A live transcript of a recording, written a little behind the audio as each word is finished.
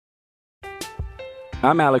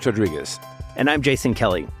I'm Alex Rodriguez. And I'm Jason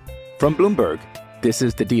Kelly. From Bloomberg, this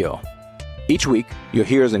is The Deal. Each week, you'll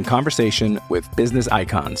hear us in conversation with business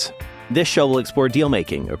icons. This show will explore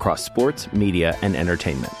deal-making across sports, media, and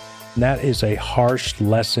entertainment. That is a harsh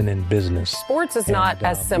lesson in business. Sports is not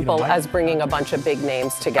as simple as bringing a bunch of big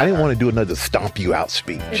names together. I didn't want to do another stomp you out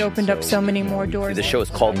speech. It opened up so many more doors. The show is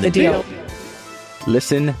called The Deal.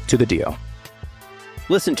 Listen to The Deal.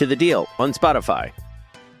 Listen to The Deal on Spotify.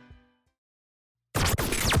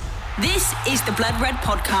 This is the Blood Red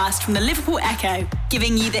podcast from the Liverpool Echo,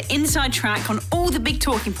 giving you the inside track on all the big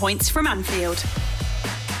talking points from Anfield.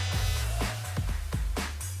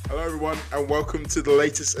 Hello everyone and welcome to the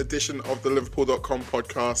latest edition of the Liverpool.com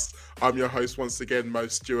podcast. I'm your host once again, Mo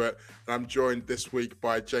Stewart, and I'm joined this week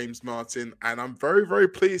by James Martin, and I'm very, very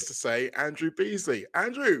pleased to say Andrew Beasley.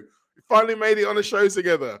 Andrew, we finally made it on the show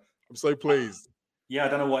together. I'm so pleased. Yeah, I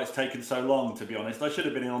don't know why it's taken so long, to be honest. I should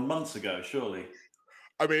have been on months ago, surely.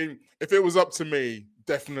 I mean, if it was up to me,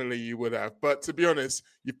 definitely you would have. But to be honest,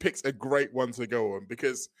 you picked a great one to go on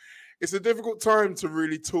because it's a difficult time to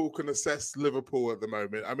really talk and assess Liverpool at the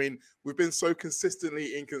moment. I mean, we've been so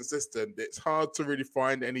consistently inconsistent. It's hard to really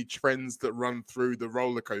find any trends that run through the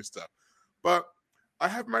roller coaster. But I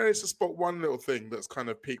have managed to spot one little thing that's kind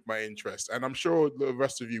of piqued my interest. And I'm sure the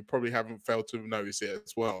rest of you probably haven't failed to notice it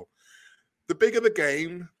as well. The bigger the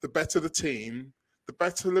game, the better the team, the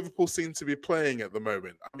better Liverpool seem to be playing at the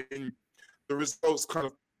moment. I mean, the results kind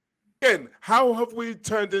of... Again, how have we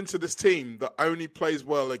turned into this team that only plays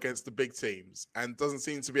well against the big teams and doesn't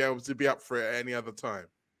seem to be able to be up for it at any other time?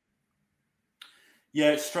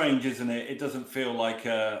 Yeah, it's strange, isn't it? It doesn't feel like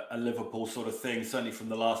a Liverpool sort of thing. Certainly from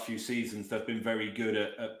the last few seasons, they've been very good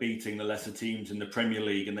at beating the lesser teams in the Premier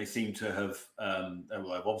League, and they seem to have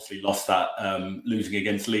obviously lost that, losing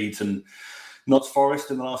against Leeds and Notts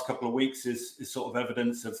Forest in the last couple of weeks is sort of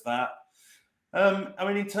evidence of that. I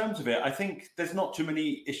mean, in terms of it, I think there's not too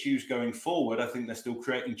many issues going forward. I think they're still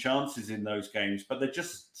creating chances in those games, but they're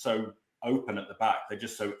just so open at the back. They're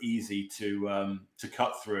just so easy to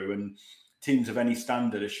cut through, and teams of any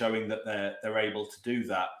standard are showing that they're able to do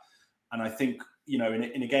that. And I think, you know,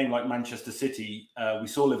 in a game like Manchester City, we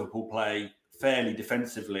saw Liverpool play fairly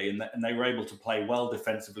defensively, and they were able to play well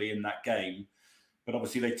defensively in that game. But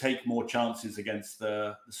obviously they take more chances against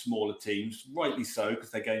the smaller teams, rightly so,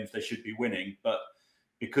 because they're games they should be winning. But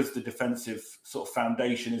because the defensive sort of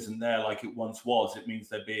foundation isn't there like it once was, it means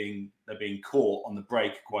they're being caught on the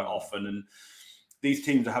break quite often. And these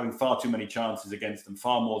teams are having far too many chances against them,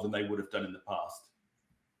 far more than they would have done in the past.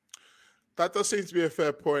 That does seem to be a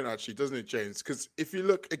fair point, actually, doesn't it, James? Because if you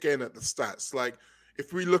look again at the stats, like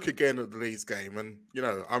if we look again at the Leeds game, and, you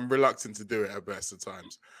know, I'm reluctant to do it at best of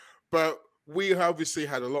times, but we obviously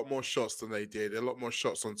had a lot more shots than they did, a lot more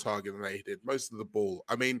shots on target than they did, most of the ball.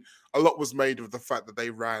 I mean, a lot was made of the fact that they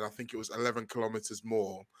ran, I think it was 11 kilometers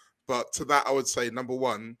more. But to that, I would say, number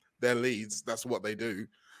one, they're Leeds. That's what they do.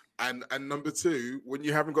 And number two, when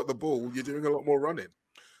you haven't got the ball, you're doing a lot more running.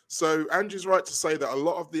 So Andrew's right to say that a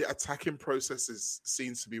lot of the attacking processes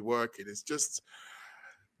seems to be working. It's just,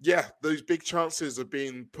 yeah, those big chances are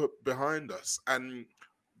being put behind us. And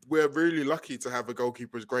we're really lucky to have a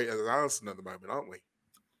goalkeeper as great as Alisson at the moment, aren't we?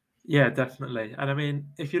 Yeah, definitely. And I mean,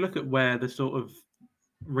 if you look at where the sort of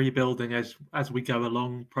rebuilding as we go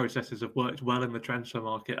along processes have worked well in the transfer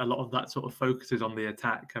market, a lot of that sort of focuses on the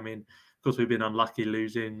attack. I mean, of course, we've been unlucky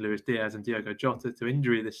losing Luis Diaz and Diogo Jota to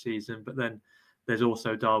injury this season, but then there's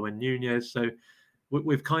also Darwin Núñez. So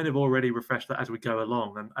we've kind of already refreshed that as we go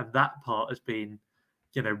along. And that part has been,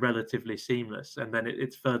 you know, relatively seamless. And then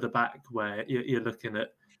it's further back where you're looking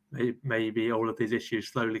at maybe all of these issues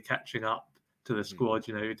slowly catching up to the squad.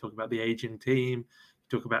 You know, you talk about the aging team,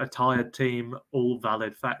 you talk about a tired team, all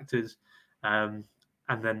valid factors. And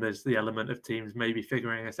then there's the element of teams maybe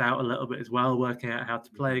figuring us out a little bit as well, working out how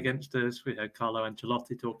to play against us. We heard Carlo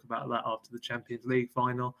Ancelotti talk about that after the Champions League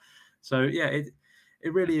final. So, yeah,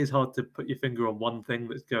 it really is hard to put your finger on one thing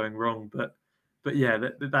that's going wrong. But yeah,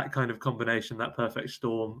 that kind of combination, that perfect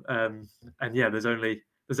storm. And, yeah, there's only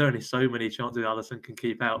so many chances Alisson can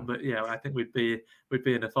keep out. But yeah, I think we'd be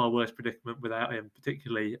in a far worse predicament without him,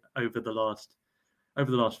 particularly over the last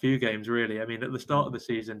few games, really. I mean, at the start of the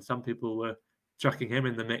season, some people were chucking him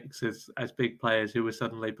in the mix as big players who were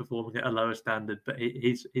suddenly performing at a lower standard, but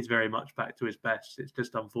he's very much back to his best. It's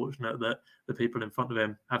just unfortunate that the people in front of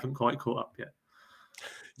him haven't quite caught up yet.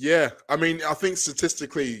 Yeah, I mean, I think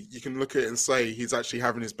statistically you can look at it and say he's actually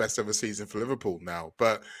having his best ever season for Liverpool now.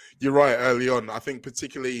 But you're right, early on, I think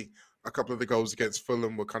particularly a couple of the goals against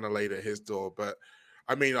Fulham were kind of laid at his door. But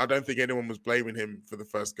I mean, I don't think anyone was blaming him for the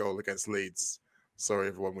first goal against Leeds. Sorry,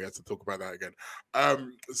 everyone, we had to talk about that again.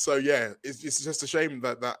 So yeah, it's just a shame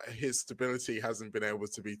that his stability hasn't been able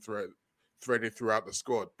to be threaded throughout the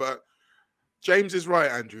squad. But James is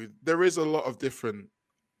right, Andrew. There is a lot of different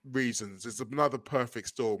reasons. It's another perfect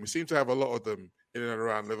storm. We seem to have a lot of them in and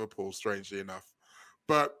around Liverpool, strangely enough.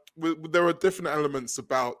 But there are different elements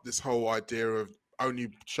about this whole idea of only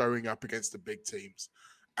showing up against the big teams.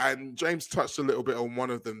 And James touched a little bit on one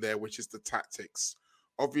of them there, which is the tactics.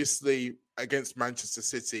 Obviously, against Manchester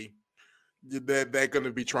City, they're going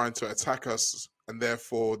to be trying to attack us, and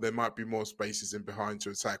therefore there might be more spaces in behind to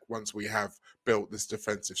attack once we have built this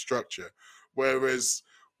defensive structure. Whereas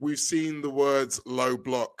we've seen the words low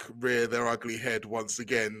block rear their ugly head once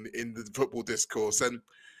again in the football discourse. And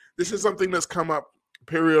this is something that's come up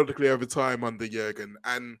periodically over time under Jurgen,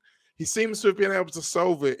 and he seems to have been able to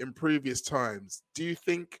solve it in previous times. Do you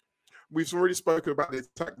think, we've already spoken about the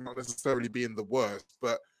attack not necessarily being the worst,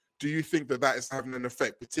 but do you think that is having an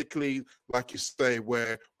effect, particularly, like you say,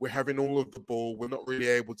 where we're having all of the ball, we're not really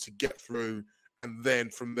able to get through, and then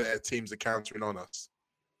from there, teams are countering on us?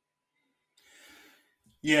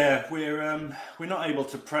 Yeah, we're not able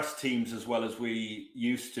to press teams as well as we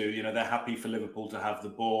used to. You know, they're happy for Liverpool to have the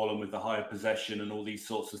ball, and with the higher possession and all these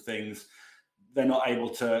sorts of things, they're not able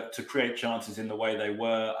to create chances in the way they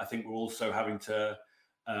were. I think we're also having to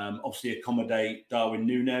obviously accommodate Darwin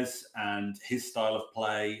Núñez and his style of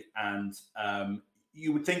play. And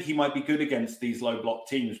you would think he might be good against these low block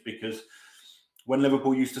teams, because when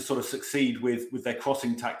Liverpool used to sort of succeed with their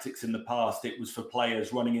crossing tactics in the past, it was for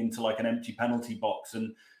players running into like an empty penalty box.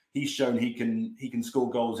 And he's shown he can score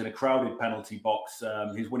goals in a crowded penalty box.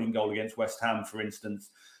 His winning goal against West Ham, for instance,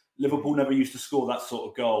 Liverpool never used to score that sort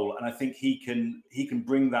of goal. And I think he can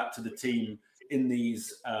bring that to the team in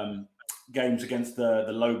these games against the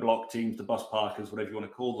low block teams, the bus parkers, whatever you want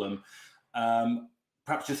to call them.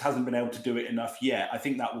 Perhaps just hasn't been able to do it enough yet. I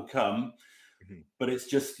think that will come. But it's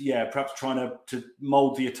just, perhaps trying to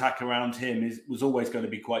mould the attack around him was always going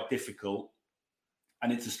to be quite difficult.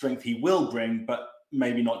 And it's a strength he will bring, but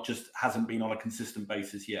maybe not, just hasn't been on a consistent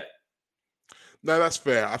basis yet. No, that's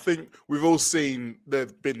fair. I think we've all seen there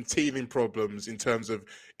have been teething problems in terms of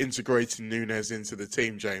integrating Núñez into the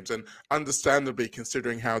team, James, and understandably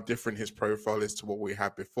considering how different his profile is to what we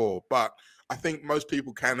had before. But I think most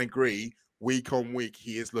people can agree week on week,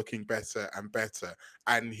 he is looking better and better,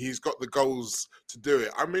 and he's got the goals to do it.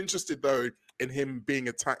 I'm interested, though, in him being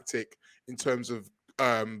a tactic in terms of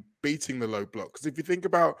beating the low block. Because if you think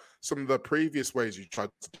about some of the previous ways you tried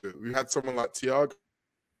to do it, we had someone like Thiago.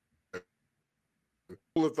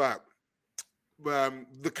 All of that,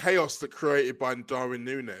 the chaos that created by Darwin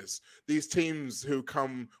Núñez, these teams who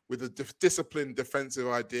come with a disciplined defensive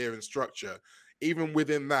idea and structure, even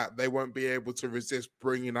within that, they won't be able to resist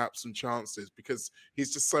bringing up some chances because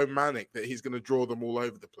he's just so manic that he's going to draw them all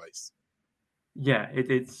over the place. Yeah,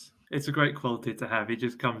 it's a great quality to have. He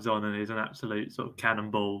just comes on and is an absolute sort of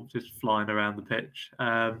cannonball, just flying around the pitch.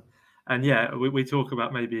 And yeah, we talk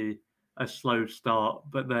about maybe a slow start,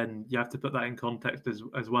 but then you have to put that in context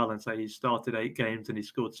as well and say he started 8 games and he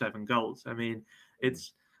scored 7 goals. I mean,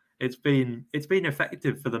 it's been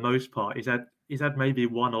effective for the most part. He's had maybe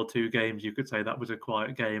 1 or 2 games you could say that was a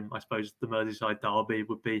quiet game. I suppose the Merseyside derby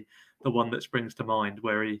would be the one that springs to mind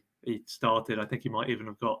where he started. I think he might even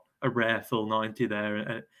have got a rare full 90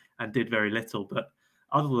 there and did very little. But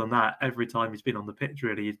other than that, every time he's been on the pitch,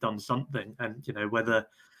 really, he's done something. And you know, whether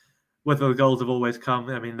the goals have always come,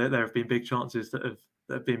 I mean, there have been big chances that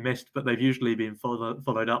have been missed, but they've usually been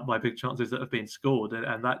followed up by big chances that have been scored,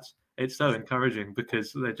 and it's so encouraging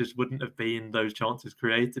because there just wouldn't have been those chances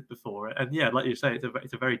created before. And yeah, like you say,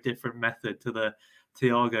 it's a very different method to the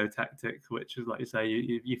Thiago tactic, which is, like you say,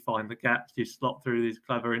 you find the gaps, you slot through these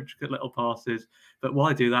clever, intricate little passes. But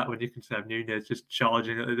why do that when you can just have Núñez just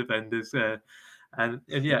charging at the defenders? And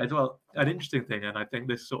yeah, as well, an interesting thing, and I think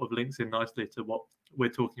this sort of links in nicely to what we're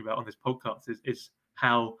talking about on this podcast, is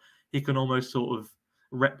how he can almost sort of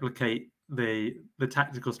replicate the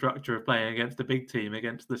tactical structure of playing against the big team,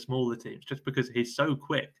 against the smaller teams, just because he's so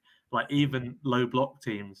quick. Like even low block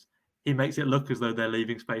teams, he makes it look as though they're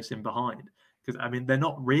leaving space in behind. Because I mean, they're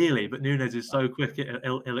not really, but Núñez is so quick,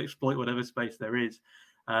 he'll exploit whatever space there is.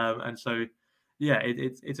 And so, yeah,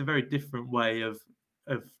 it's a very different way of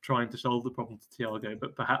trying to solve the problem to Thiago,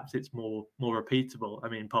 but perhaps it's more repeatable. I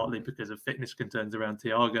mean, partly because of fitness concerns around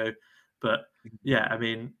Thiago, but yeah, I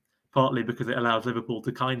mean, partly because it allows Liverpool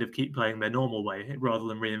to kind of keep playing their normal way rather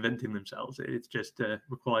than reinventing themselves. It's just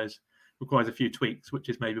requires a few tweaks, which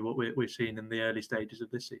is maybe what we've seen in the early stages of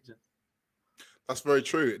this season. That's very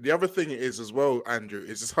true. The other thing is as well, Andrew,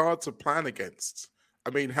 is it's hard to plan against. I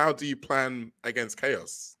mean, how do you plan against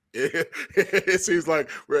chaos? It seems like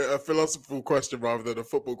a philosophical question rather than a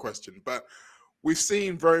football question. But we've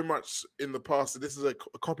seen very much in the past that this is a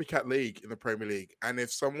copycat league in the Premier League. And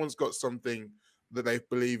if someone's got something that they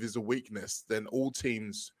believe is a weakness, then all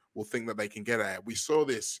teams will think that they can get at it. We saw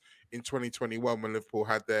this in 2021 when Liverpool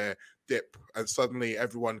had their dip, and suddenly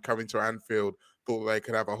everyone coming to Anfield thought they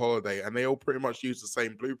could have a holiday, and they all pretty much used the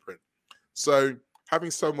same blueprint. So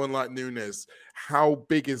having someone like Núñez, how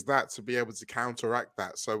big is that to be able to counteract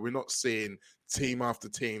that? So we're not seeing team after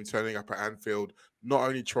team turning up at Anfield, not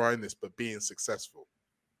only trying this, but being successful.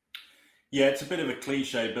 Yeah, it's a bit of a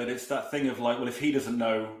cliche, but it's that thing of like, well, if he doesn't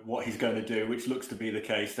know what he's going to do, which looks to be the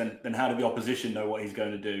case, then how do the opposition know what he's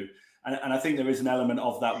going to do? And I think there is an element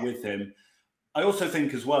of that with him. I also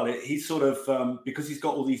think as well, he's sort of, because he's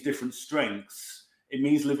got all these different strengths, it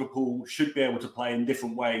means Liverpool should be able to play in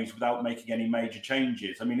different ways without making any major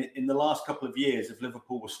changes. I mean, in the last couple of years, if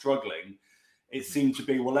Liverpool was struggling, it seemed to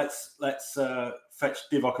be, well, let's fetch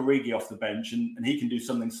Divock Origi off the bench and he can do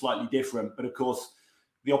something slightly different. But of course,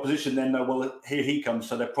 the opposition then know, well, here he comes,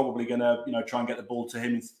 so they're probably going to, try and get the ball to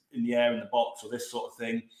him in the air in the box or this sort of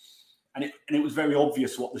thing. And it was very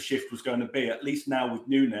obvious what the shift was going to be. At least now with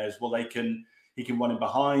Núñez, well, he can run in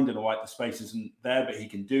behind, and all right, the space isn't there, but he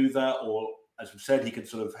can do that. Or as we've said, he can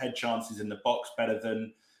sort of head chances in the box better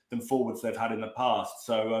than forwards they've had in the past.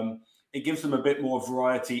 So it gives them a bit more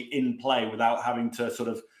variety in play without having to sort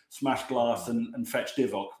of smash glass and fetch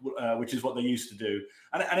Divock, which is what they used to do.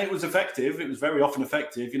 And it was effective. It was very often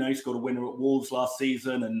effective. He scored a winner at Wolves last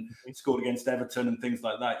season and scored against Everton and things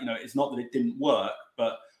like that. It's not that it didn't work,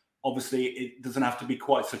 but obviously it doesn't have to be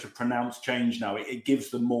quite such a pronounced change now. It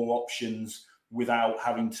gives them more options without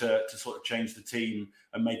having to sort of change the team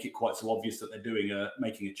and make it quite so obvious that they're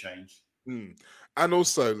making a change. And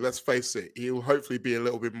also, let's face it, he'll hopefully be a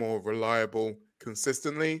little bit more reliable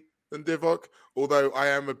consistently than Divock, although I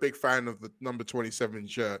am a big fan of the number 27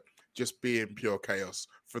 shirt just being pure chaos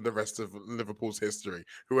for the rest of Liverpool's history.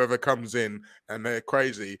 Whoever comes in and they're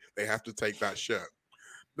crazy, they have to take that shirt.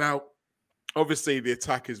 Now, obviously, the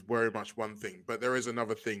attack is very much one thing, but there is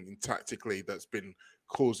another thing tactically that's been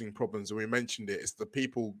causing problems, and we mentioned it. It's the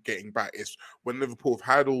people getting back. It's when Liverpool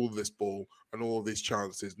have had all this ball and all these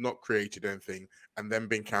chances, not created anything, and then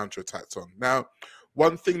been counter-attacked on. Now,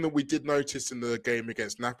 one thing that we did notice in the game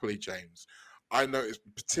against Napoli, James, I noticed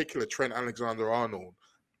in particular Trent Alexander-Arnold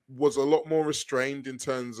was a lot more restrained in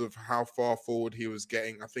terms of how far forward he was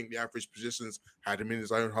getting. I think the average positions had him in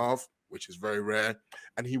his own half, which is very rare.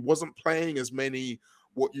 And he wasn't playing as many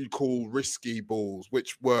what you'd call risky balls,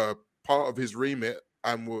 which were part of his remit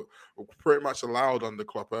and were pretty much allowed under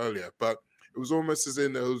Klopp earlier. But it was almost as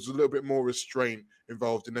in there was a little bit more restraint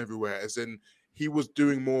involved in everywhere, as in he was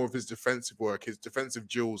doing more of his defensive work. His defensive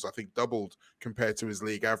duels, I think, doubled compared to his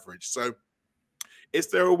league average. So is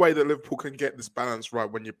there a way that Liverpool can get this balance right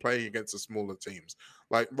when you're playing against the smaller teams?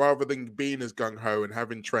 Like, rather than being as gung-ho and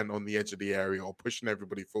having Trent on the edge of the area or pushing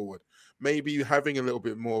everybody forward, maybe having a little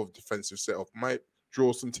bit more of defensive setup might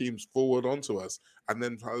draw some teams forward onto us and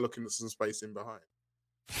then looking at some space in behind.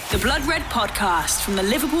 The Blood Red Podcast from the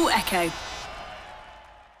Liverpool Echo.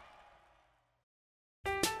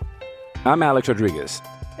 I'm Alex Rodriguez.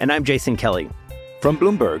 And I'm Jason Kelly. From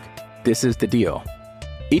Bloomberg, this is The Deal.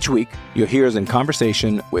 Each week, you'll hear us in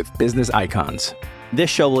conversation with business icons. This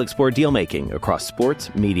show will explore deal-making across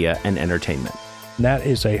sports, media, and entertainment. That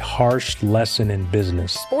is a harsh lesson in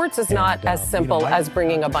business. Sports is not as simple as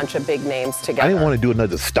bringing a bunch of big names together. I didn't want to do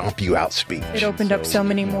another stomp you out speech. It opened up so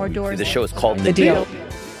many more doors. The show is called The Deal.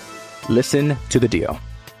 Listen to The Deal.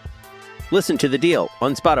 Listen to The Deal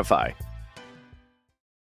on Spotify.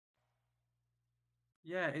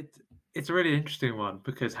 Yeah, it's a really interesting one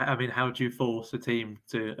because, I mean, how do you force a team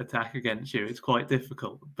to attack against you? It's quite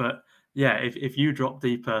difficult. But yeah, if you drop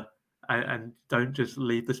deeper and don't just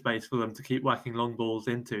leave the space for them to keep whacking long balls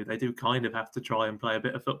into, they do kind of have to try and play a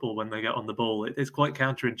bit of football when they get on the ball. It's quite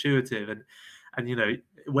counterintuitive. And you know,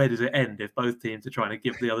 where does it end if both teams are trying to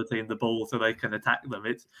give the other team the ball so they can attack them?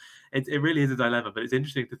 It really is a dilemma, but it's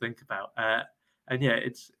interesting to think about. And yeah,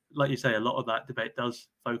 it's like you say, a lot of that debate does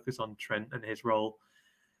focus on Trent and his role.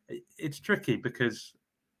 It's tricky because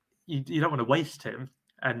you don't want to waste him,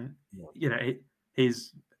 and you know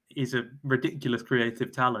he's a ridiculous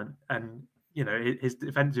creative talent, and you know his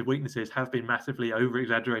defensive weaknesses have been massively over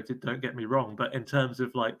exaggerated. Don't get me wrong, but in terms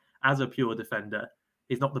of like as a pure defender,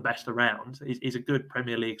 he's not the best around. He's a good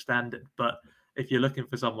Premier League standard, but if you're looking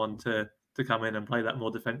for someone to come in and play that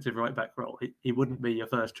more defensive right back role, he wouldn't be your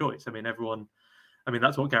first choice. I mean,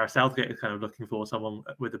 that's what Gareth Southgate is kind of looking for, someone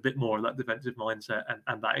with a bit more of that defensive mindset.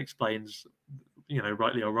 And that explains, you know,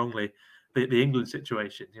 rightly or wrongly, the England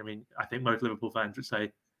situation. I mean, I think most Liverpool fans would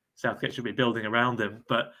say Southgate should be building around him.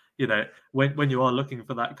 But, you know, when you are looking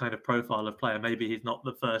for that kind of profile of player, maybe he's not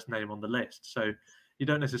the first name on the list. So you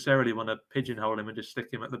don't necessarily want to pigeonhole him and just stick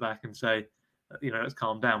him at the back and say, you know, let's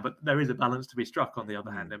calm down. But there is a balance to be struck on the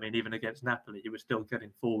other hand. I mean, even against Napoli, he was still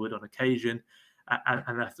getting forward on occasion.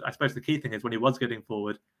 And I suppose the key thing is when he was getting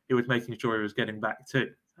forward, he was making sure he was getting back too.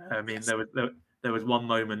 I mean, there was one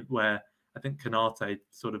moment where I think Konate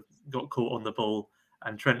sort of got caught on the ball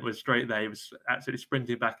and Trent was straight there. He was absolutely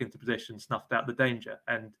sprinting back into position, snuffed out the danger.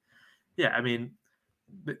 And yeah, I mean,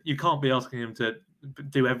 you can't be asking him to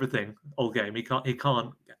do everything all game. He can't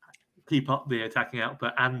keep up the attacking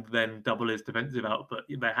output and then double his defensive output.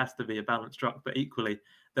 There has to be a balance struck. But equally,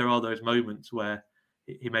 there are those moments where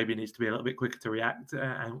he maybe needs to be a little bit quicker to react.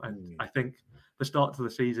 And I think the start to the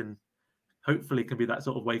season hopefully can be that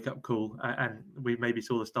sort of wake-up call. And we maybe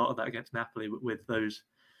saw the start of that against Napoli with those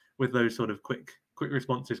sort of quick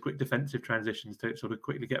responses, quick defensive transitions to sort of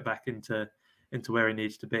quickly get back into where he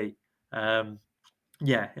needs to be.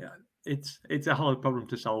 It's a hard problem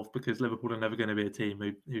to solve because Liverpool are never going to be a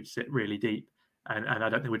team who'd sit really deep, and I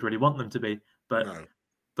don't think we'd really want them to be. But No.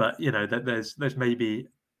 but you know that there's maybe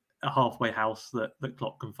a halfway house that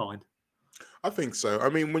Klopp can find. I think so. I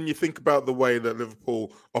mean, when you think about the way that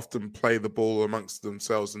Liverpool often play the ball amongst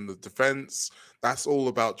themselves in the defence, that's all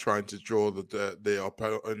about trying to draw the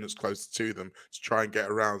opponents closer to them to try and get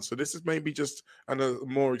around. So this is maybe just a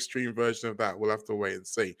more extreme version of that. We'll have to wait and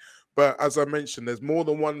see. But as I mentioned, there's more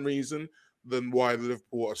than one reason than why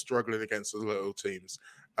Liverpool are struggling against the little teams.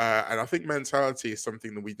 And I think mentality is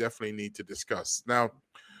something that we definitely need to discuss. Now,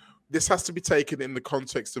 this has to be taken in the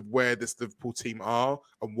context of where this Liverpool team are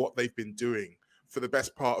and what they've been doing for the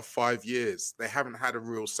best part of 5 years. They haven't had a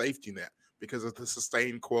real safety net because of the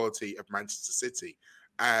sustained quality of Manchester City.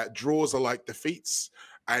 Draws are like defeats.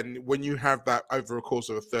 And when you have that over a course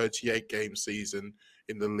of a 38-game season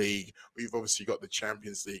in the league, we've obviously got the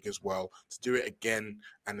Champions League as well, to do it again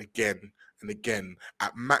and again and again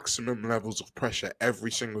at maximum levels of pressure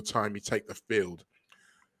every single time you take the field.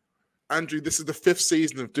 Andrew, this is the 5th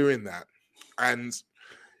season of doing that. And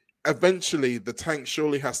eventually the tank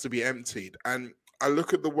surely has to be emptied. And I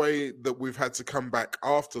look at the way that we've had to come back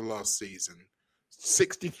after last season,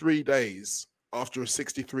 63 days after a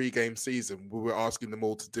 63-game season, we were asking them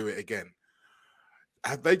all to do it again.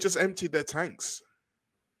 Have they just emptied their tanks?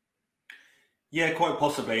 Yeah, quite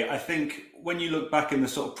possibly. I think when you look back in the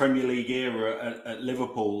sort of Premier League era at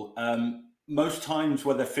Liverpool, most times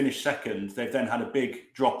where they've finished second, they've then had a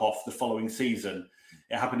big drop-off the following season.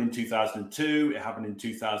 It happened in 2002, it happened in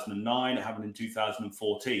 2009, it happened in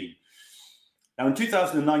 2014. Now, in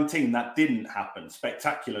 2019, that didn't happen,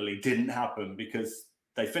 spectacularly didn't happen, because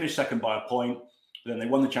they finished second by a point, then they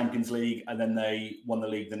won the Champions League, and then they won the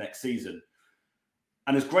league the next season.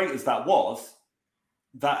 And as great as that was,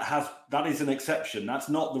 that is an exception. That's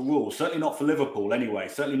not the rule. Certainly not for Liverpool anyway.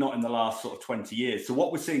 Certainly not in the last sort of 20 years. So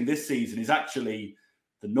what we're seeing this season is actually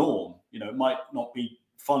the norm. You know, it might not be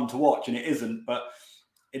fun to watch, and it isn't, but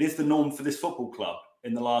it is the norm for this football club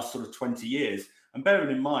in the last sort of 20 years. And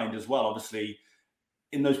bearing in mind as well, obviously,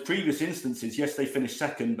 in those previous instances, yes, they finished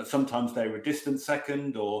second, but sometimes they were a distant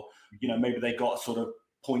second, or, you know, maybe they got sort of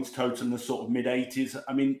points total in the sort of mid-80s.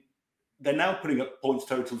 I mean, they're now putting up points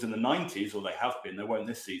totals in the 90s, or they have been, they won't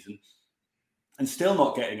this season, and still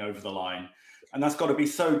not getting over the line. And that's got to be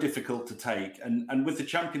so difficult to take. And with the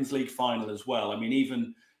Champions League final as well, I mean,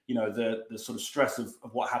 even, you know, the sort of stress of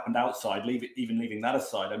what happened outside, even leaving that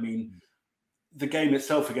aside, I mean, the game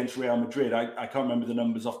itself against Real Madrid, I can't remember the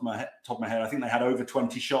numbers off my top of my head. I think they had over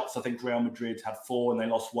 20 shots. I think Real Madrid had 4 and they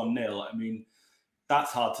lost 1-0. I mean,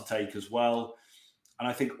 that's hard to take as well. And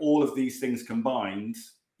I think all of these things combined,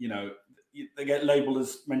 you know, they get labelled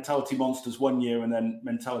as mentality monsters one year and then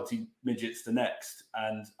mentality midgets the next.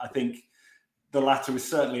 And I think the latter is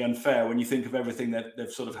certainly unfair when you think of everything that they've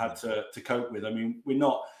sort of had to cope with. I mean,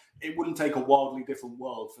 it wouldn't take a wildly different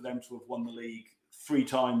world for them to have won the league 3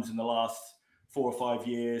 times in the last 4 or 5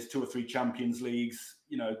 years, 2 or 3 Champions Leagues.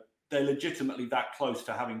 You know, they're legitimately that close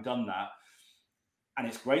to having done that. And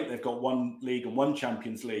it's great they've got 1 league and 1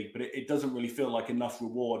 Champions League, but it doesn't really feel like enough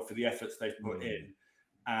reward for the efforts they've put in.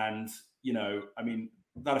 And, you know, I mean,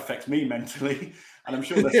 that affects me mentally, and I'm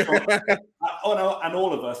sure they're strong. And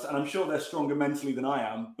all of us, and I'm sure they're stronger mentally than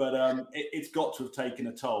I am, but it's got to have taken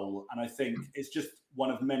a toll. And I think it's just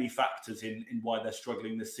one of many factors in why they're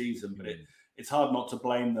struggling this season. But it's hard not to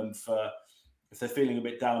blame them for, if they're feeling a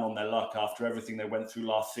bit down on their luck after everything they went through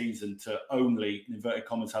last season, to only, in inverted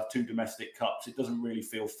commas, have 2 domestic cups. It doesn't really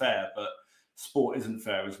feel fair, but sport isn't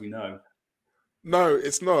fair, as we know. No,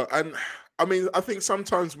 it's not. And I mean, I think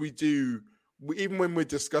sometimes we do, even when we're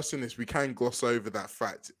discussing this, we can gloss over that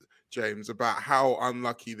fact. James, about how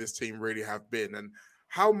unlucky this team really have been and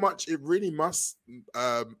how much it really must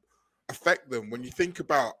affect them when you think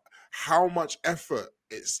about how much effort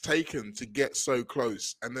it's taken to get so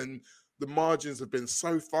close. And then the margins have been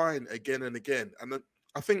so fine again and again. And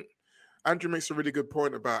I think Andrew makes a really good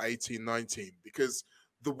point about 18-19, because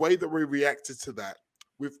the way that we reacted to that,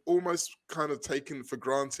 we've almost kind of taken for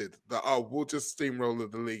granted that, we'll just steamroller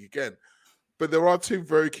the league again. But there are two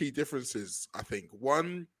very key differences, I think.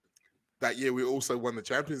 One, that year we also won the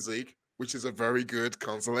Champions League, which is a very good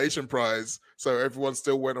consolation prize. So everyone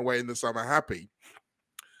still went away in the summer happy.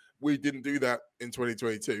 We didn't do that in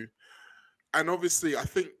 2022. And obviously, I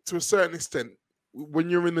think to a certain extent, when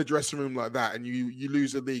you're in the dressing room like that and you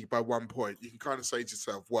lose a league by 1 point, you can kind of say to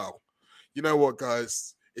yourself, well, you know what,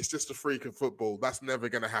 guys, it's just a freak of football. That's never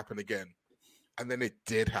going to happen again. And then it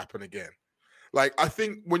did happen again. Like, I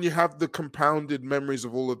think when you have the compounded memories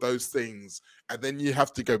of all of those things, and then you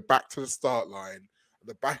have to go back to the start line, at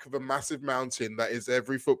the back of a massive mountain that is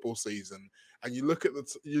every football season, and you look at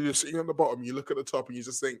you're sitting on the bottom, you look at the top, and you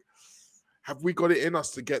just think, have we got it in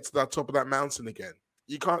us to get to that top of that mountain again?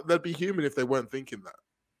 You can't. They'd be human if they weren't thinking that.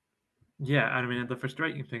 Yeah, I mean, the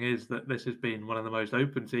frustrating thing is that this has been one of the most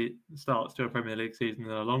open starts to a Premier League season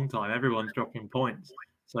in a long time. Everyone's dropping points.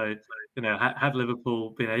 So, you know, had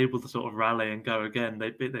Liverpool been able to sort of rally and go again,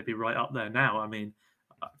 they'd be right up there now. I mean,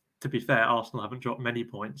 to be fair, Arsenal haven't dropped many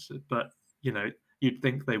points, but, you know, you'd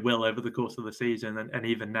think they will over the course of the season. And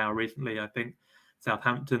even now, recently, I think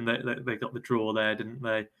Southampton, they got the draw there, didn't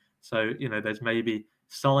they? So, you know, there's maybe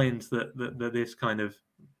signs that this kind of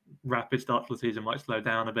rapid start to the season might slow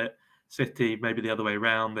down a bit. City, maybe the other way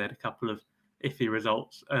around. They had a couple of iffy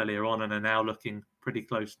results earlier on and are now looking pretty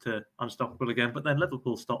close to unstoppable again. But then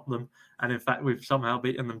Liverpool stopped them, and in fact, we've somehow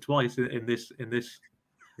beaten them twice in this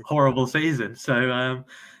horrible season. So,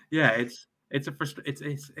 yeah, it's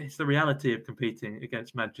the reality of competing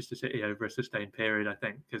against Manchester City over a sustained period, I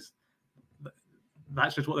think, because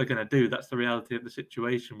that's just what they're going to do. That's the reality of the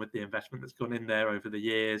situation with the investment that's gone in there over the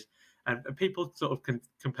years. And people sort of can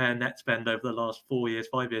compare net spend over the last 4 years,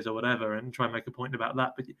 5 years or whatever, and try and make a point about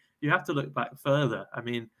that. But you have to look back further. I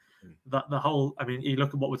mean, you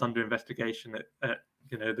look at what was under investigation at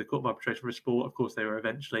the Court of Arbitration for Sport. Of course, they were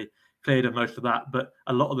eventually cleared of most of that. But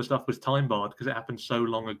a lot of the stuff was time barred because it happened so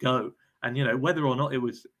long ago. And, you know, whether or not it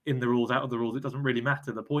was in the rules, out of the rules, it doesn't really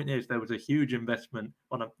matter. The point is there was a huge investment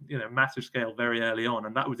on a massive scale very early on,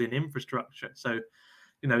 and that was in infrastructure. So,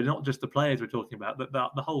 you know, not just the players we're talking about, but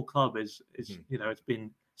the whole club is you know, it's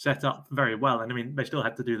been set up very well. And I mean, they still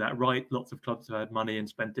had to do that right. Lots of clubs have had money and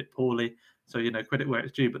spent it poorly. So, you know, credit where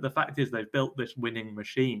it's due. But the fact is they've built this winning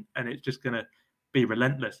machine, and it's just going to be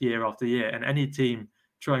relentless year after year. And any team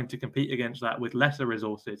trying to compete against that with lesser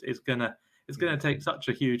resources is going to take such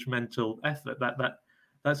a huge mental effort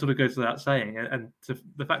that sort of goes without saying. And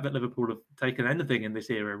the fact that Liverpool have taken anything in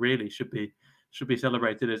this era really should be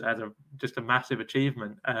celebrated as just a massive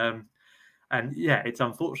achievement. And yeah, it's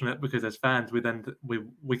unfortunate because as fans, we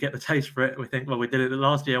get the taste for it. We think, well, we did it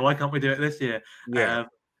last year. Why can't we do it this year? Yeah.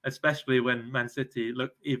 Especially when Man City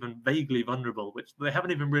look even vaguely vulnerable, which they haven't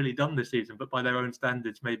even really done this season, but by their own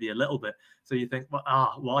standards, maybe a little bit. So you think, well,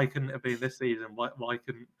 why couldn't it have been this season? Why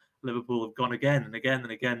couldn't Liverpool have gone again and again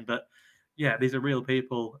and again? But yeah, these are real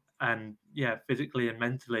people, and yeah, physically and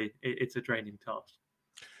mentally, it's a draining task.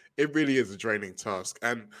 It really is a draining task.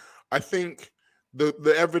 And I think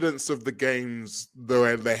the evidence of the games,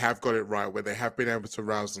 though they have got it right, where they have been able to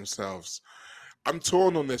rouse themselves, I'm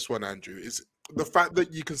torn on this one, Andrew, is the fact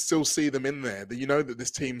that you can still see them in there, that you know that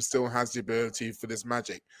this team still has the ability for this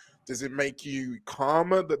magic. Does it make you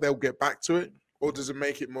calmer that they'll get back to it? Or does it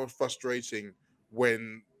make it more frustrating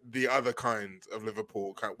when the other kind of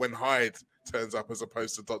Liverpool, when Hyde turns up as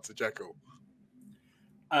opposed to Dr. Jekyll?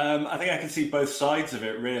 I think I can see both sides of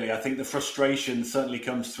it, really. I think the frustration certainly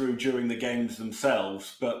comes through during the games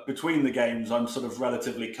themselves, but between the games, I'm sort of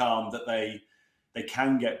relatively calm that they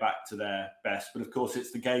can get back to their best. But of course,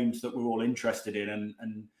 it's the games that we're all interested in,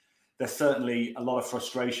 and there's certainly a lot of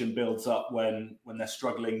frustration builds up when they're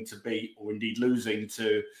struggling to beat, or indeed losing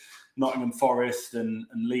to, Nottingham Forest and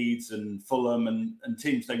Leeds and Fulham and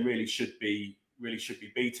teams they really should be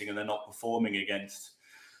beating, and they're not performing against.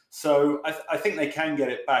 So I think they can get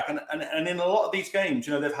it back. And in a lot of these games,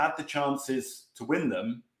 you know, they've had the chances to win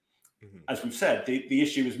them. Mm-hmm. As we've said, the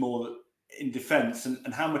issue is more in defence,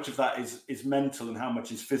 and how much of that is mental and how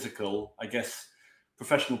much is physical. I guess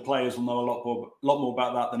professional players will know a lot more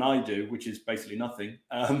about that than I do, which is basically nothing.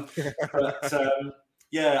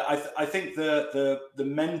 Yeah, I think the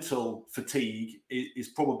mental fatigue is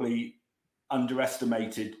probably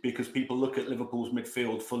underestimated because people look at Liverpool's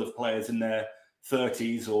midfield full of players in their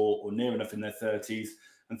 30s or near enough in their 30s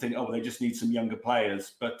and think, oh, well, they just need some younger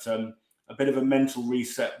players. But a bit of a mental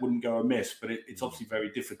reset wouldn't go amiss, but it's obviously very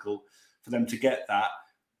difficult for them to get that.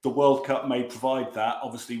 The World Cup may provide that.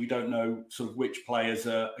 Obviously, we don't know sort of which players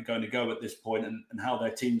are going to go at this point and how their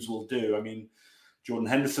teams will do. I mean, Jordan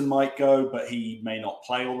Henderson might go, but he may not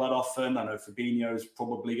play all that often. I know Fabinho is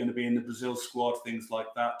probably going to be in the Brazil squad, things like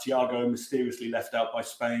that. Thiago mysteriously left out by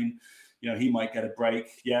Spain. He might get a break.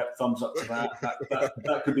 Yeah, thumbs up to that.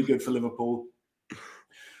 That could be good for Liverpool.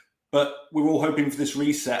 But we're all hoping for this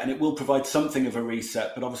reset, and it will provide something of a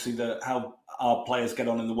reset. But obviously, how our players get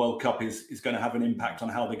on in the World Cup is going to have an impact on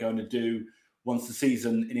how they're going to do once the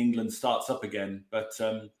season in England starts up again. But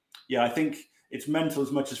I think it's mental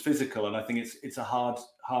as much as physical, and I think it's a hard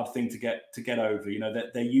thing to get over.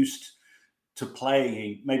 They're used to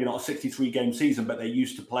playing, maybe not a 63-game season, but they're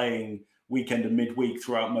used to playing weekend and midweek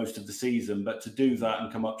throughout most of the season. But to do that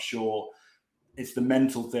and come up short, it's the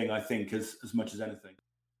mental thing, I think, as much as anything.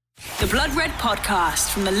 The Blood Red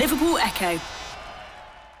Podcast from the Liverpool Echo.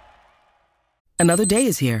 Another day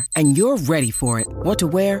is here, and you're ready for it. What to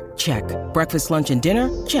wear? Check. Breakfast, lunch, and dinner?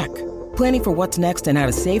 Check. Planning for what's next and how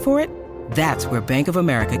to save for it? That's where Bank of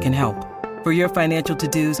America can help. For your financial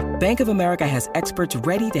to-dos, Bank of America has experts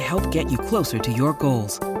ready to help get you closer to your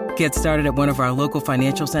goals. Get started at one of our local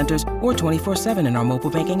financial centers or 24/7 in our mobile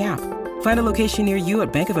banking app. Find a location near you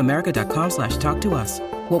at bankofamerica.com/talktous.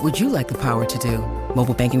 What would you like the power to do?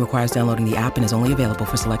 Mobile banking requires downloading the app and is only available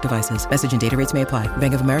for select devices. Message and data rates may apply.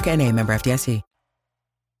 Bank of America N.A., member FDIC.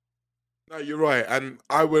 No, you're right. And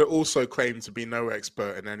I would also claim to be no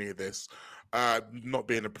expert in any of this, not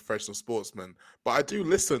being a professional sportsman. But I do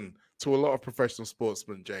listen to a lot of professional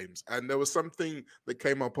sportsmen, James. And there was something that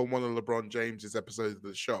came up on one of LeBron James's episodes of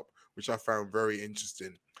The Shop, which I found very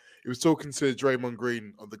interesting. He was talking to Draymond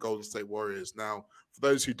Green of the Golden State Warriors. Now, for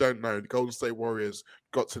those who don't know, the Golden State Warriors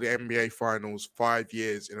got to the NBA Finals 5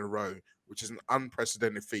 years in a row, which is an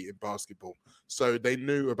unprecedented feat in basketball. So they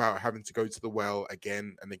knew about having to go to the well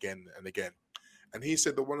again and again and again. And he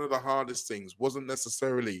said that one of the hardest things wasn't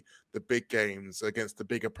necessarily the big games against the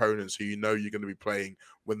big opponents who you're going to be playing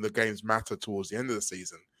when the games matter towards the end of the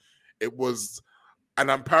season. It was,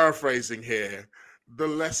 and I'm paraphrasing here, the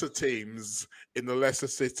lesser teams in the lesser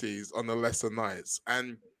cities on the lesser nights.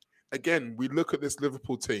 And again, we look at this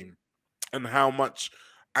Liverpool team and how much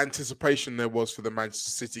anticipation there was for the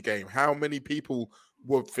Manchester City game. How many people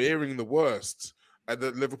were fearing the worst and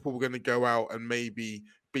that Liverpool were going to go out and maybe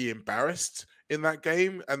be embarrassed in that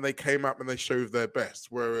game, and they came up and they showed their best.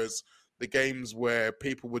 Whereas the games where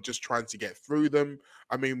people were just trying to get through them,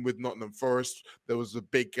 I mean, with Nottingham Forest, there was a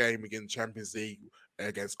big game against Champions League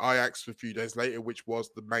against Ajax a few days later, which was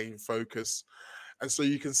the main focus. And so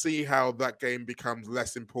you can see how that game becomes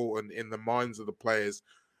less important in the minds of the players.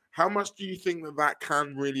 How much do you think that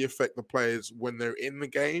can really affect the players when they're in the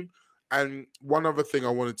game? And one other thing I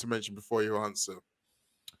wanted to mention before you answer,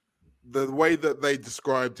 the way that they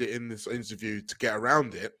described it in this interview to get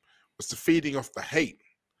around it was to feeding off the hate.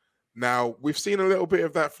 Now, we've seen a little bit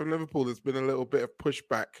of that from Liverpool. There's been a little bit of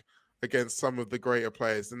pushback against some of the greater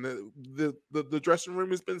players, and the dressing room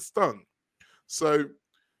has been stung. So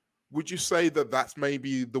would you say that that's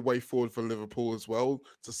maybe the way forward for Liverpool as well,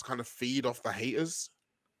 to kind of feed off the haters?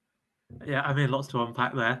 Yeah, I mean, lots to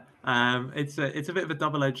unpack there. It's a bit of a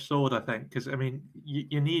double-edged sword, I think, because, I mean,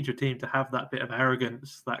 you need your team to have that bit of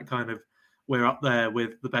arrogance, that kind of, we're up there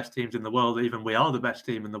with the best teams in the world, even we are the best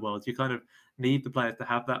team in the world. You kind of need the players to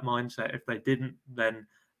have that mindset. If they didn't, then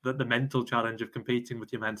the mental challenge of competing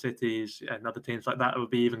with your Man Cities and other teams like that would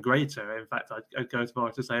be even greater. In fact, I'd go as far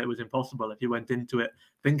as to say it was impossible if you went into it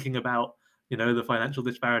thinking about, the financial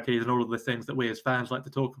disparities and all of the things that we as fans like to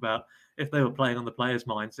talk about. If they were playing on the players'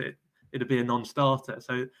 minds, it'd be a non-starter.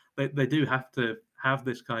 So they do have to have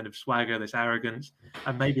this kind of swagger, this arrogance,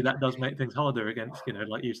 and maybe that does make things harder against,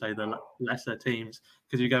 like you say, the lesser teams,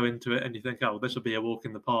 because you go into it and you think, oh, this will be a walk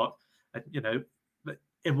in the park. And,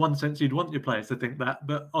 in one sense, you'd want your players to think that,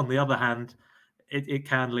 but on the other hand, it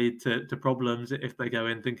can lead to problems if they go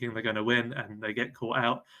in thinking they're going to win and they get caught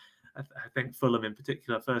out. I think Fulham in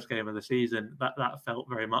particular, first game of the season, that felt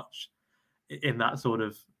very much in that sort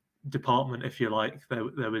of department, if you like.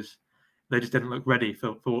 They just didn't look ready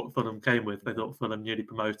for what Fulham came with. They thought Fulham, newly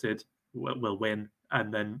promoted, will win,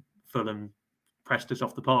 and then Fulham pressed us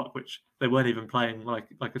off the park, which they weren't even playing like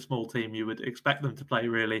a small team you would expect them to play,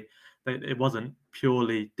 really. It wasn't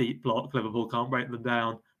purely deep block. Liverpool can't break them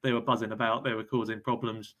down. They were buzzing about. They were causing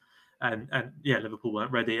problems. And Liverpool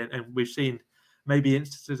weren't ready. And we've seen maybe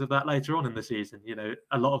instances of that later on in the season.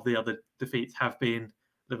 A lot of the other defeats have been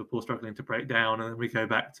Liverpool struggling to break down, and then we go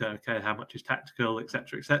back to, okay, how much is tactical,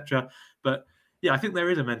 etc., etc. But I think there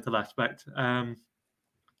is a mental aspect.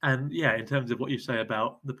 And yeah, in terms of what you say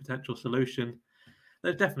about the potential solution,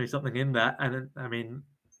 there's definitely something in that. And I mean,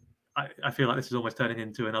 I feel like this is almost turning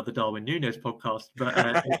into another Darwin Núñez podcast,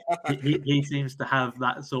 but he seems to have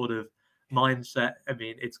that sort of mindset. I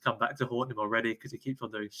mean, it's come back to haunt him already because he keeps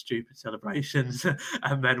on doing stupid celebrations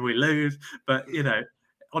and then we lose. But, you know,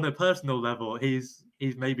 on a personal level, he's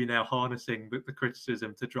maybe now harnessing the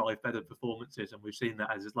criticism to drive better performances. And we've seen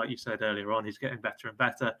that, as like you said earlier on, he's getting better and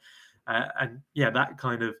better. And yeah, that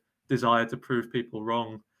kind of desire to prove people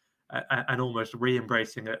wrong and almost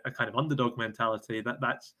re-embracing a kind of underdog mentality,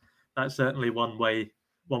 that's certainly one way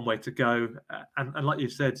to go. And like you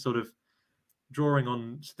said, sort of drawing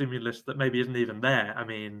on stimulus that maybe isn't even there. I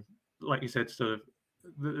mean, like you said, sort of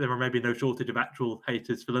there are maybe no shortage of actual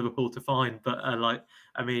haters for Liverpool to find, but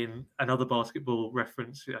another basketball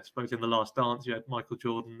reference, I suppose, in The Last Dance, you had Michael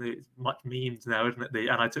Jordan. It's much memed now, isn't it?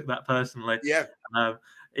 And I took that personally. Yeah.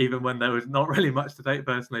 Even when there was not really much to take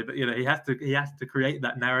personally, but you know, he has to create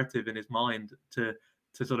that narrative in his mind to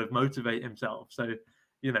sort of motivate himself. So,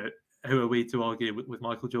 you know, who are we to argue with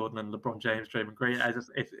Michael Jordan and LeBron James, Draymond Green?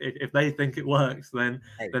 If they think it works, then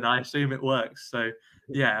I assume it works. So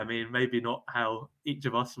yeah, I mean, maybe not how each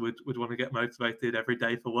of us would want to get motivated every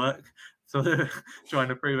day for work, sort of trying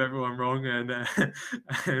to prove everyone wrong and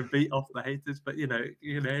beat off the haters. But you know,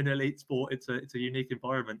 in elite sport, it's a unique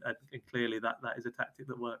environment, and clearly that is a tactic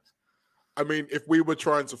that works. I mean, if we were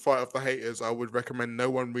trying to fight off the haters, I would recommend no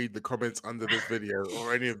one read the comments under this video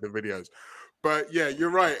or any of the videos. But yeah,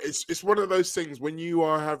 you're right. It's one of those things when you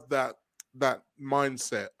have that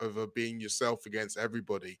mindset of being yourself against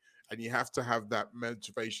everybody, and you have to have that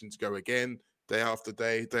motivation to go again, day after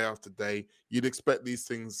day, day after day. You'd expect these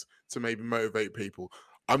things to maybe motivate people.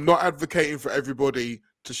 I'm not advocating for everybody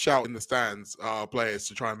to shout in the stands at our players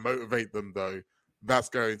to try and motivate them, though. That's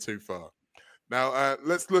going too far. Now,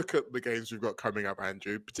 let's look at the games we've got coming up,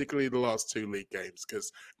 Andrew, particularly the last two league games, because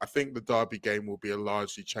I think the Derby game will be a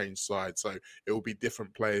largely changed side, so it will be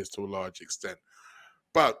different players to a large extent.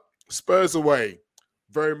 But Spurs away,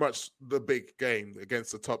 very much the big game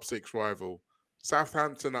against the top six rival.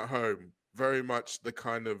 Southampton at home, very much the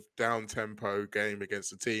kind of down-tempo game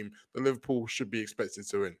against a team that Liverpool should be expecting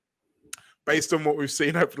to win. Based on what we've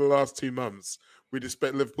seen over the last 2 months, we'd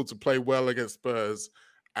expect Liverpool to play well against Spurs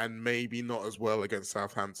and maybe not as well against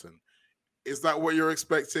Southampton. Is that what you're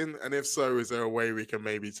expecting? And if so, is there a way we can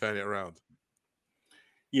maybe turn it around?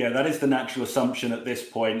 Yeah, that is the natural assumption at this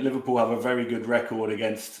point. Liverpool have a very good record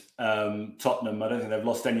against Tottenham. I don't think they've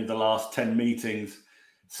lost any of the last 10 meetings.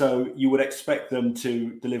 So you would expect them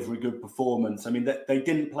to deliver a good performance. I mean, they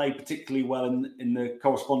didn't play particularly well in the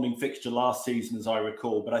corresponding fixture last season, as I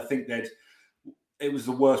recall, but I think it was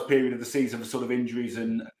the worst period of the season for sort of injuries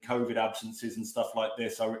and COVID absences and stuff like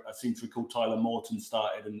this. I seem to recall Tyler Morton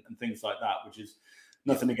started and things like that, which is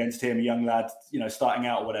nothing against him, a young lad, you know, starting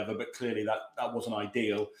out or whatever, but clearly that wasn't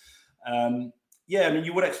ideal. Yeah, I mean,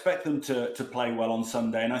 you would expect them to play well on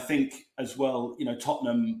Sunday. And I think as well, you know,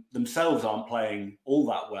 Tottenham themselves aren't playing all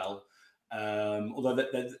that well, although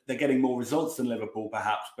they're getting more results than Liverpool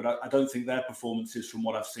perhaps, but I don't think their performances from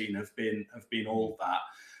what I've seen have been all that.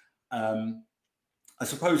 I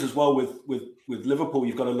suppose as well with Liverpool,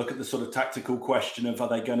 you've got to look at the sort of tactical question of, are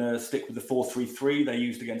they going to stick with the 4-3-3 they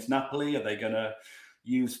used against Napoli? Are they going to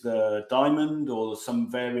use the diamond or some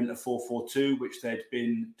variant of 4-4-2, which they'd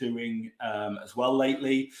been doing as well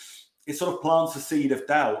lately? It sort of plants a seed of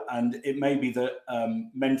doubt, and it may be that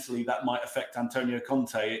mentally that might affect Antonio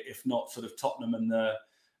Conte, if not sort of Tottenham and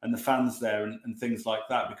the fans there and things like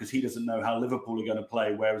that, because he doesn't know how Liverpool are going to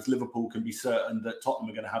play, whereas Liverpool can be certain that Tottenham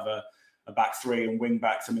are going to have a back three and wing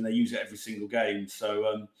backs. I mean, they use it every single game.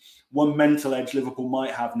 So one mental edge Liverpool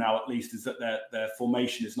might have now, at least, is that their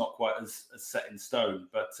formation is not quite as set in stone.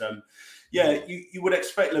 But yeah, you would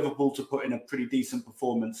expect Liverpool to put in a pretty decent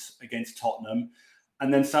performance against Tottenham.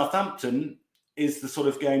 And then Southampton is the sort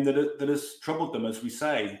of game that has troubled them, as we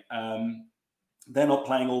say. They're not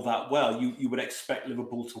playing all that well. You would expect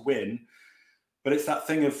Liverpool to win. But it's that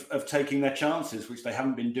thing of taking their chances, which they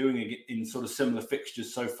haven't been doing in sort of similar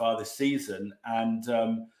fixtures so far this season. And,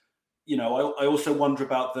 you know, I also wonder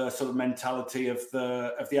about the sort of mentality of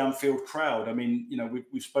the Anfield crowd. I mean, you know,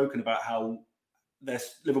 we've spoken about how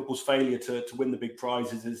Liverpool's failure to win the big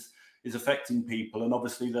prizes is affecting people. And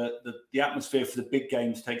obviously the atmosphere for the big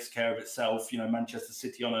games takes care of itself. You know, Manchester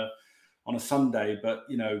City on a Sunday. But,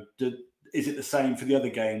 you know, is it the same for the other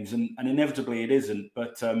games? And inevitably it isn't.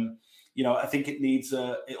 But, you know, I think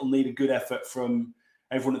it'll need a good effort from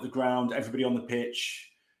everyone at the ground, everybody on the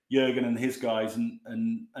pitch. Jurgen and his guys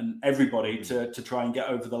and everybody to try and get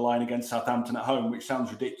over the line against Southampton at home, which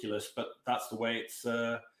sounds ridiculous, but that's the way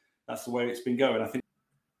it's been going. I think.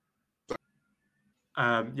 So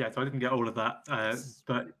I didn't get all of that,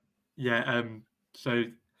 but yeah. So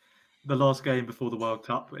the last game before the World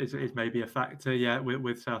Cup is maybe a factor. Yeah,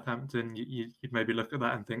 with Southampton, you'd maybe look at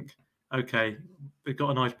that and think, okay, we've got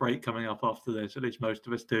a nice break coming up after this. At least most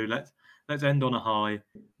of us do. Let's end on a high.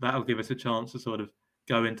 That'll give us a chance to sort of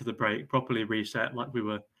go into the break, properly reset, like we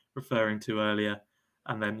were referring to earlier,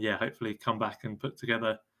 and then hopefully come back and put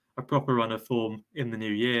together a proper run of form in the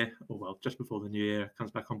new year, or well, just before the new year. It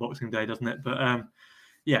comes back on Boxing Day, doesn't it? But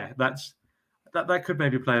that could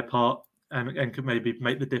maybe play a part and could maybe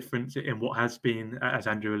make the difference in what has been, as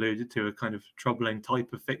Andrew alluded to, a kind of troubling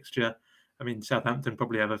type of fixture. I mean, Southampton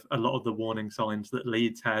probably have a lot of the warning signs that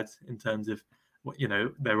Leeds had in terms of,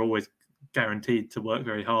 they're always guaranteed to work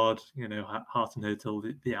very hard, heart and hurtle,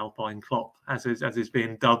 the Alpine Klopp, as is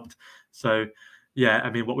being dubbed. So, I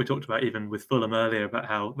mean, what we talked about even with Fulham earlier about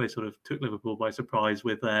how they sort of took Liverpool by surprise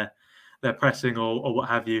with their pressing or what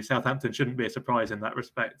have you. Southampton shouldn't be a surprise in that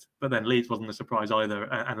respect, but then Leeds wasn't a surprise either,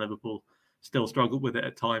 and Liverpool still struggled with it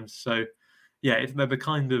at times. So, they're the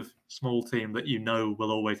kind of small team that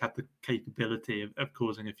will always have the capability of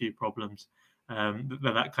causing a few problems.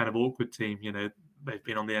 They're that kind of awkward team, they've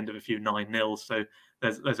been on the end of a few 9-0, so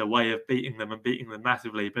there's a way of beating them and beating them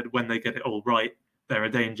massively. But when they get it all right, they're a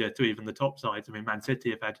danger to even the top sides. I mean, Man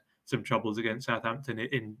City have had some troubles against Southampton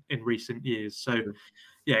in recent years. So,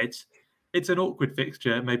 it's an awkward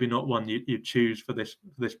fixture, maybe not one you choose for this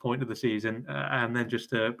point of the season. And then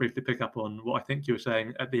just to briefly pick up on what I think you were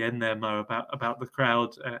saying at the end there, Mo, about the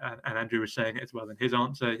crowd, and Andrew was saying it as well in his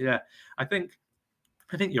answer. Yeah, I think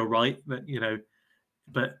you're right that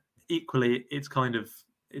but equally it's kind of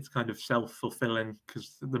self-fulfilling,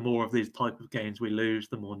 because the more of these type of games we lose,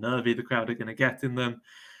 the more nervy the crowd are going to get in them,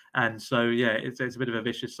 and so it's a bit of a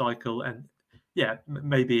vicious cycle. And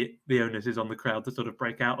maybe the onus is on the crowd to sort of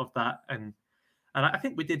break out of that, and I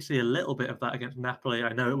think we did see a little bit of that against Napoli.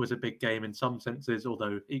 I know it was a big game in some senses,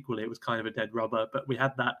 although equally it was kind of a dead rubber, but we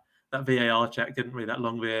had that VAR check, didn't we? That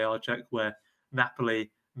long VAR check where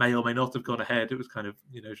Napoli may or may not have gone ahead. It was kind of,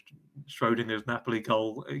 Schrodinger's Napoli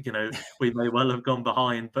goal. We may well have gone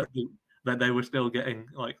behind, but they were still getting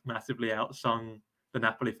massively outsung, the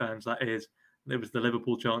Napoli fans, that is. There was the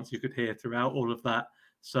Liverpool chants you could hear throughout all of that.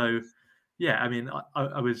 So, I mean,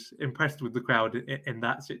 I was impressed with the crowd in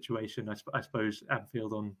that situation. I suppose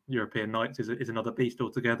Anfield on European nights is another beast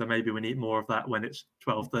altogether. Maybe we need more of that when it's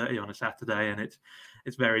 12:30 on a Saturday and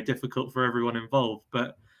it's very difficult for everyone involved.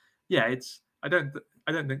 But I don't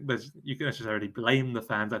think you can necessarily blame the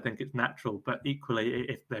fans. I think it's natural, but equally,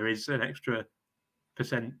 if there is an extra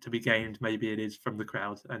 % to be gained, maybe it is from the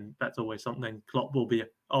crowd, and that's always something Klopp will be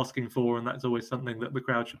asking for, and that's always something that the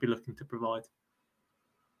crowd should be looking to provide.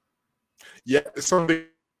 Yeah, it's something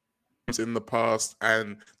in the past,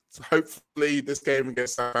 and hopefully this game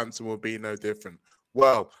against Southampton will be no different.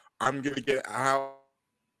 Well, I'm going to get out.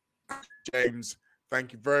 James,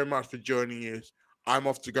 thank you very much for joining us. I'm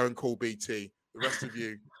off to go and call BT. The rest of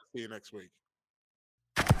you, see you next week.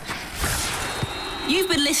 You've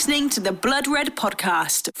been listening to the Blood Red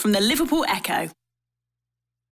podcast from the Liverpool Echo.